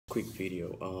quick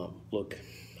video. Look,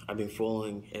 I've been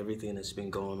following everything that's been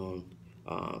going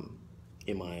on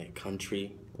in my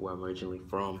country, where I'm originally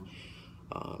from,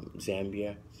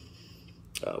 Zambia,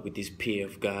 with these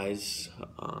PF guys,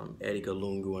 Edgar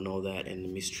lungu and all that, and the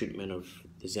mistreatment of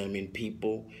the Zambian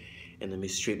people, and the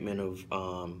mistreatment of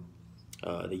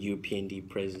the UPND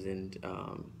president,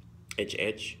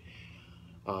 HH.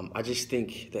 I just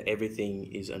think that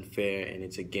everything is unfair and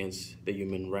it's against the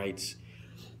human rights.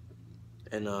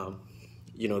 And,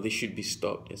 this should be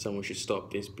stopped, and someone should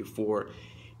stop this before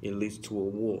it leads to a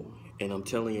war. And I'm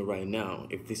telling you right now,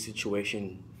 if this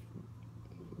situation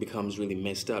becomes really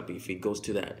messed up, if it goes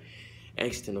to that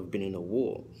extent of being in a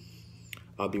war,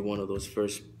 I'll be one of those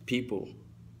first people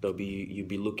you'll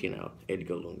be looking at,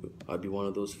 Edgar lungu. I'll be one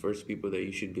of those first people that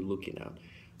you should be looking at.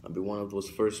 I'll be one of those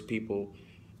first people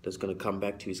that's going to come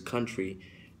back to his country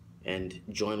and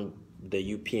join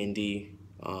the UPND,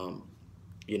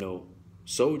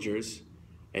 soldiers,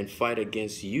 and fight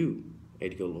against you,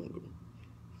 Edgar lungu,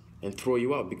 and throw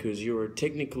you out because you're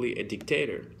technically a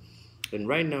dictator. And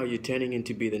right now you're turning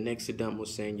into be the next Saddam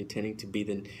Hussein. You're turning to be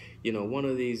the, one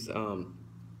of these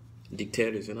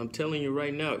dictators. And I'm telling you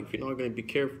right now, if you're not going to be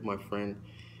careful, my friend,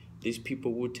 these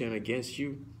people will turn against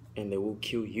you and they will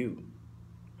kill you.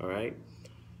 All right?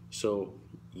 So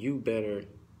you better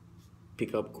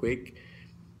pick up quick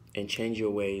and change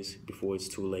your ways before it's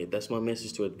too late. That's my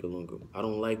message to Edgar lungu. I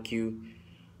don't like you,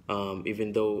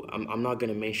 even though I'm not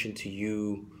going to mention to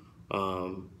you,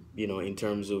 in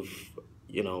terms of,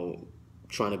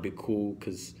 trying to be cool,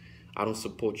 because I don't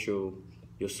support your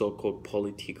so-called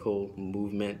political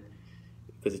movement,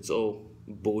 because it's all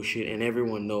bullshit, and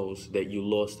everyone knows that you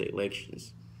lost the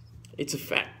elections. It's a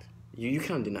fact. You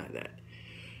can't deny that.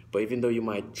 But even though you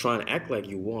might try and act like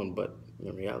you won, but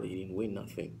in reality you didn't win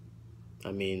nothing.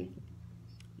 I mean,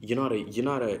 you're not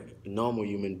a normal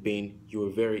human being. You are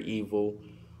very evil.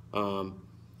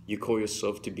 You call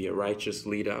yourself to be a righteous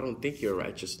leader. I don't think you're a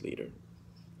righteous leader.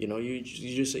 You're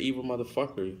just an evil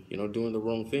motherfucker, doing the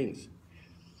wrong things.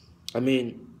 I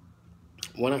mean,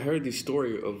 when I heard the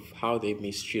story of how they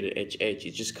mistreated HH,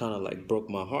 it just kind of like broke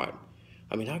my heart.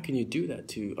 I mean, how can you do that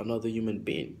to another human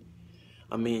being?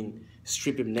 I mean,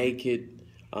 strip him naked,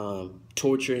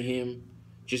 torture him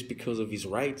just because of his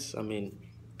rights. I mean,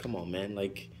 come on, man.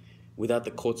 Like, without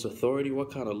the court's authority,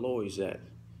 what kind of law is that?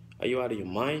 Are you out of your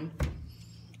mind?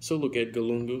 So look, Edgar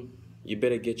lungu, you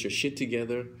better get your shit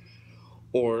together,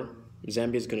 or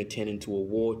Zambia is going to turn into a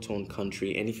war-torn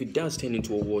country. And if it does turn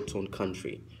into a war-torn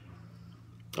country,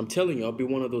 I'm telling you, I'll be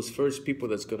one of those first people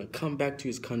that's going to come back to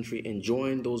his country and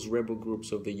join those rebel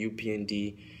groups of the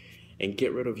UPND and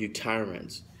get rid of you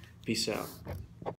tyrants. Peace out.